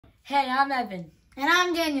Hey, I'm Evan. And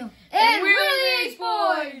I'm Daniel. And we're the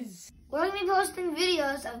HBoyz! We're going to be posting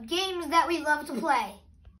videos of games that we love to play.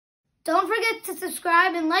 Don't forget to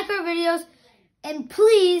subscribe and like our videos. And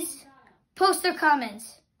please post your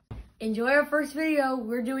comments. Enjoy our first video.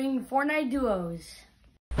 We're doing Fortnite duos.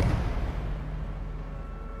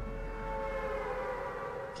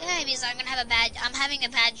 Okay, because I'm having a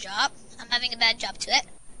bad job. I'm having a bad job to it.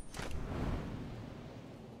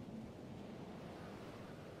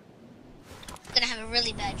 I'm gonna have a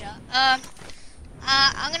really bad job. I'm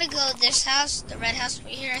gonna go this house, the red house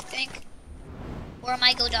right here, I think. Or I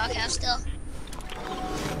might go doghouse still.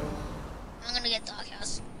 I'm gonna get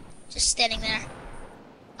doghouse. Just standing there.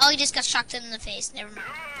 Oh, he just got shocked in the face. Never mind.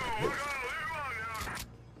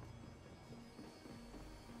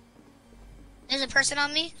 There's a person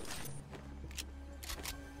on me.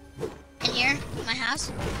 In here, in my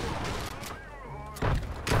house.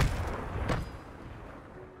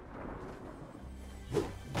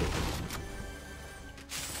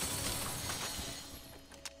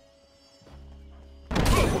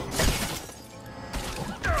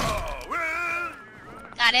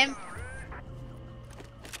 Got him.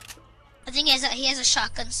 I think he has a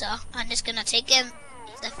shotgun, so I'm just gonna take him.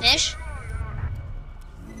 The fish.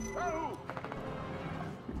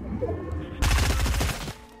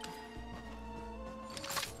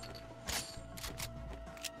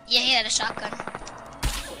 Yeah, he had a shotgun.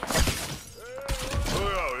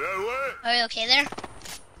 Are you okay there?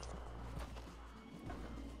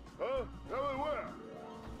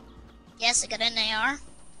 Yes, I got an AR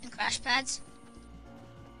and crash pads.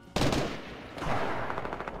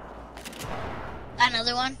 Got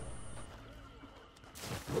another one.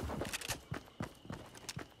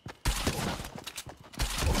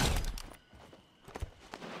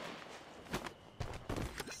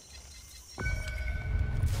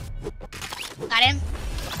 Got him.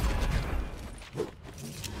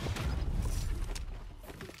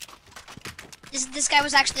 This guy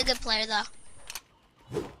was actually a good player though.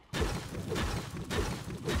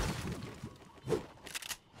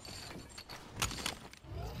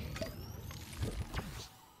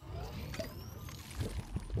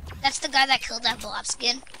 That's the guy that killed that blob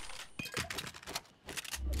skin.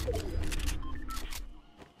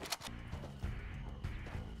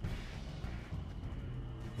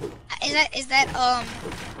 Is that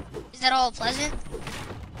all pleasant?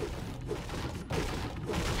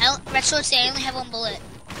 Red Sword say I only have one bullet.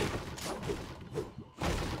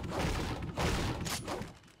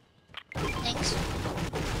 Thanks.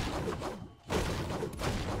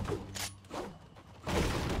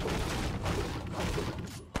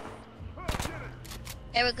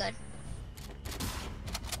 Very good.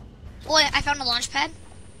 Oh, I found a launch pad.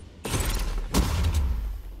 I'm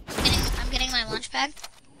getting my launch pad.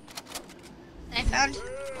 I found.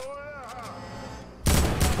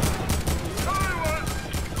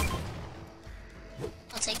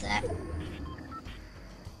 I'll take that.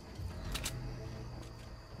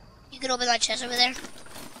 You could open that chest over there. Do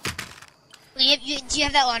you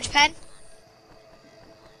have that launch pad?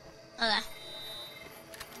 Okay.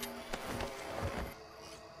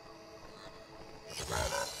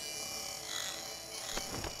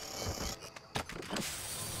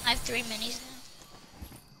 I have 3 minis now.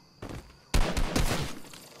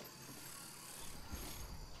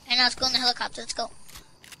 And now let's go in the helicopter. Let's go.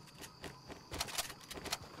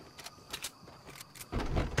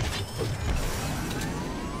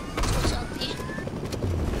 Let's go selfie.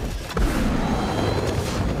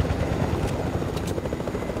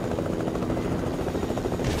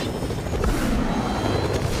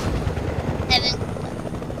 Evan.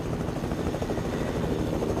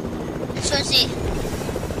 So let's see.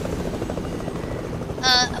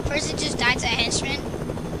 A person just died to a henchman.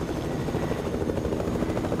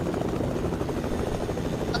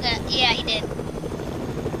 Okay, yeah, he did.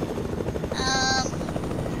 I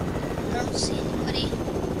don't see anybody.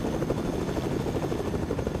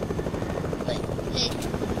 Wait.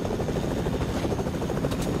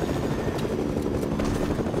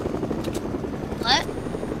 What?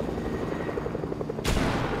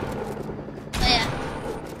 Oh yeah.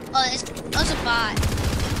 Oh, it's a bot.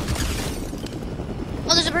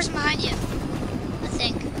 Oh, there's a person behind you. I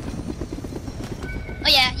think. Oh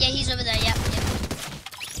yeah, he's over there. Yep.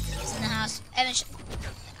 He's in the house. Evan,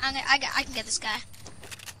 I can get this guy.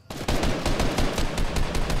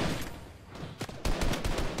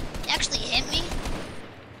 He actually hit me.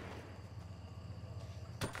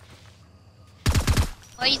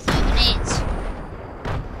 Why are you throwing grenades?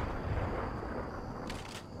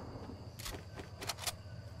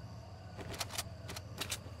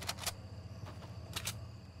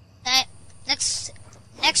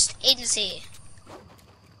 next agency.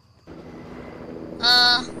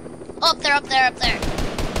 Oh, up there, up there, up there.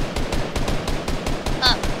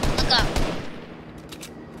 Up, look up.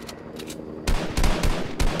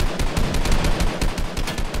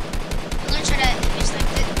 I'm gonna try to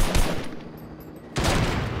intercept it.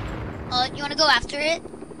 Oh, you wanna go after it?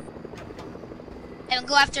 Evan,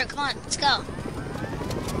 go after it, come on, let's go.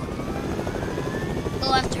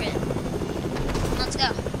 Go after it. Let's go.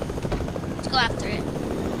 Let's go after it.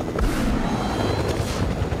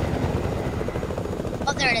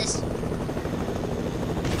 Oh, there it is.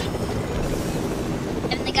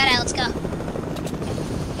 Evan, they got out. Let's go.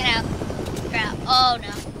 Get out. You're out. Oh,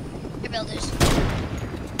 no. You're builders.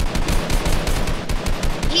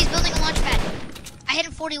 He's building a launch pad. I hit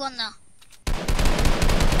him 41, though.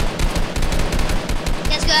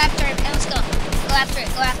 Let's go after him. Let's go. Go after it.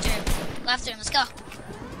 Go after him. Go after him. Let's go.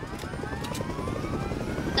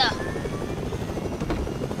 Go.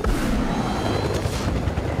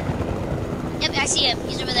 Yep, I see him.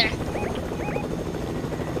 He's over there.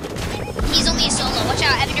 He's only a solo. Watch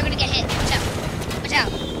out, Evan. You're gonna get hit. Watch out. Watch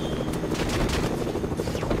out.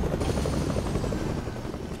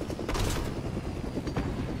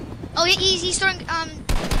 Oh, he's throwing those grenades.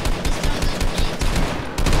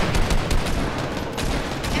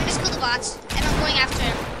 Evan, just kill the bots. And I'm going after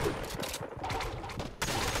him.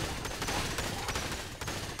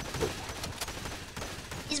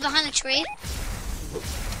 He's behind the tree.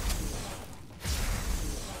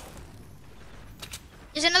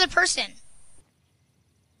 There's another person.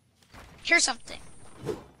 Here's something.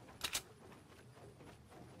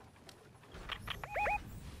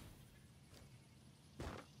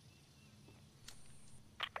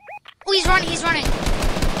 Oh, he's running, he's running.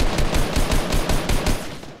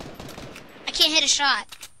 I can't hit a shot.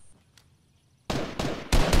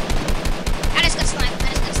 I just got sniped.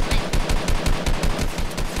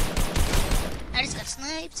 I just got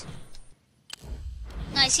sniped.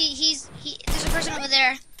 Nice, there's a person over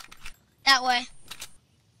there. That way.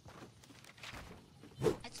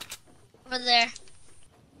 Over there.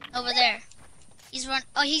 Over there.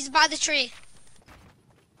 Oh, he's by the tree.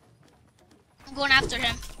 I'm going after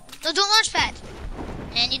him. No, don't launch pad.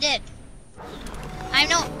 And you did. I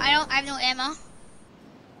have no ammo.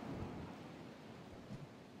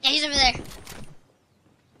 Yeah, he's over there.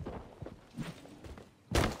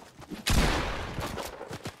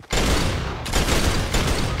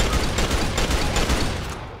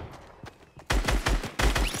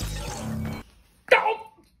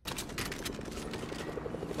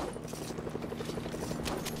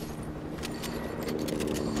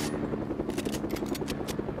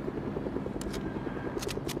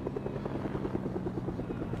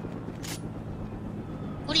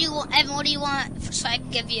 What do you want, Evan? What do you want so I can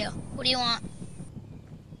give you? What do you want?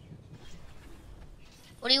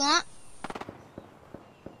 What do you want?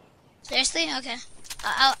 Seriously? Okay.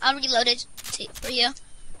 I'll reload it for you.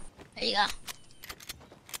 There you go.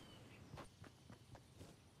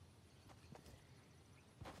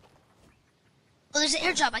 Oh, there's an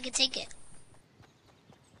airdrop. I can take it.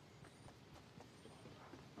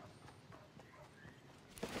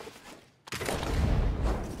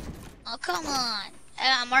 Oh, come on.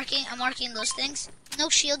 I'm marking those things. No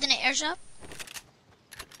shield in an airdrop.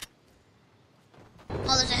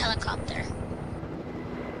 Oh, there's a helicopter.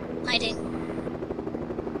 Hiding.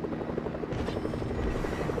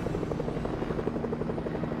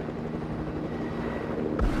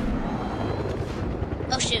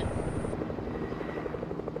 Oh, shoot.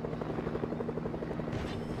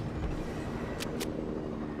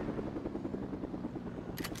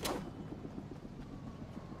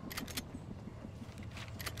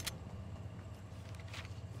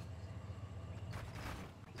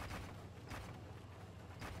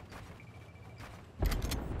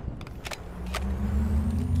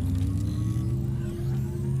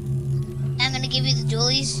 I'm gonna give you the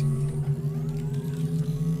dualies.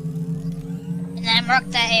 And then I mark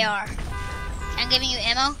that AR. I'm giving you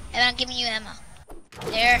ammo, and I'm giving you ammo.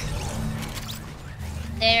 There.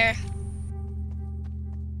 There.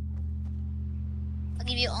 I'll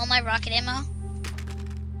give you all my rocket ammo.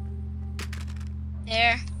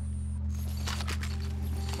 There.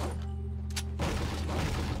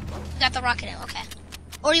 Got the rocket ammo, okay.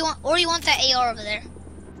 Or you want that AR over there.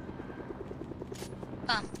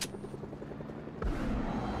 Come.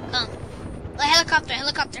 Come. Oh,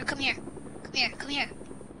 helicopter, come here. Come here.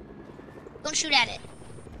 Don't shoot at it.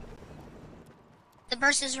 The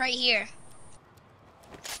burst is right here.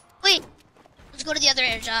 Wait. Let's go to the other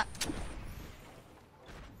airdrop.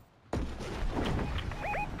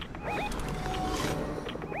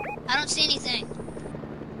 I don't see anything.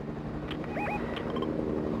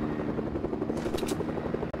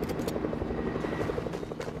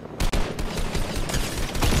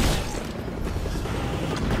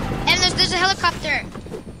 helicopter.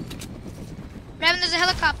 Evan, there's a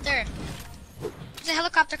helicopter. There's a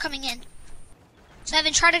helicopter coming in. So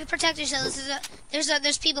Evan, try to protect yourself.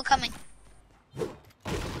 There's people coming.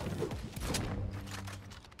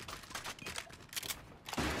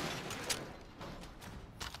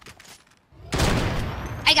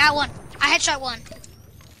 I got one. I headshot one.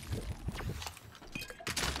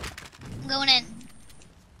 I'm going in.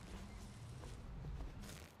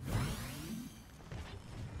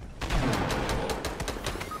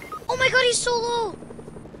 Oh my god, he's so low.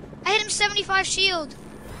 I hit him 75 shield.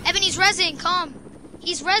 Evan, he's rezzing. Come.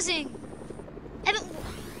 He's rezzing.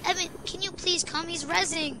 Evan, can you please come? He's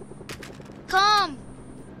rezzing. Come.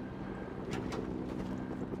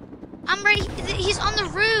 I'm ready. He's on the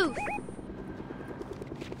roof.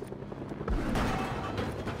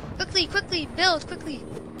 Quickly, build, quickly.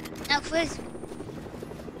 Now, please.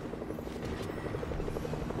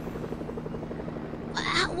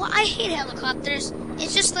 I hate helicopters.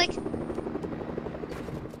 It's just like...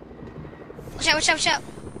 Watch out.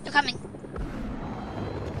 They're coming.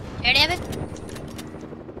 You ready, Evan?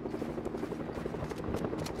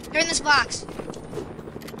 They're in this box.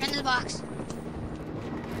 They're in this box.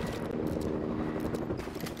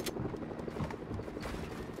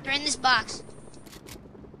 They're in this box.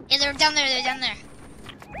 Yeah, they're down there.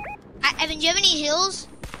 Evan, do you have any heals?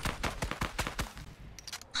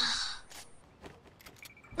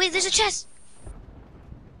 Wait, there's a chest.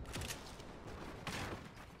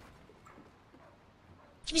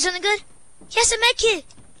 Give me something good. Yes, a medkit.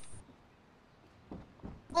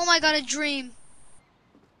 Oh my god, a dream.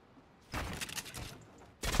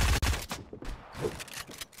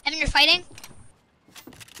 Evan, you're fighting?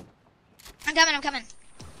 I'm coming.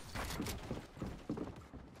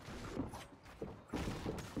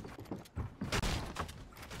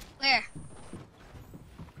 Where?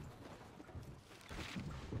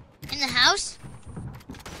 In the house?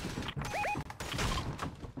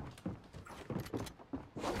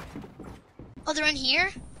 Oh, they're in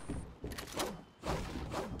here?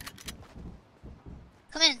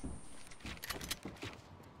 Come in.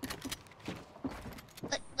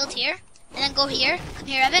 Build here, and then go here. Come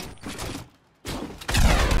here, Evan.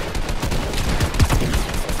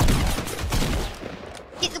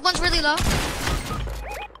 The one's really low.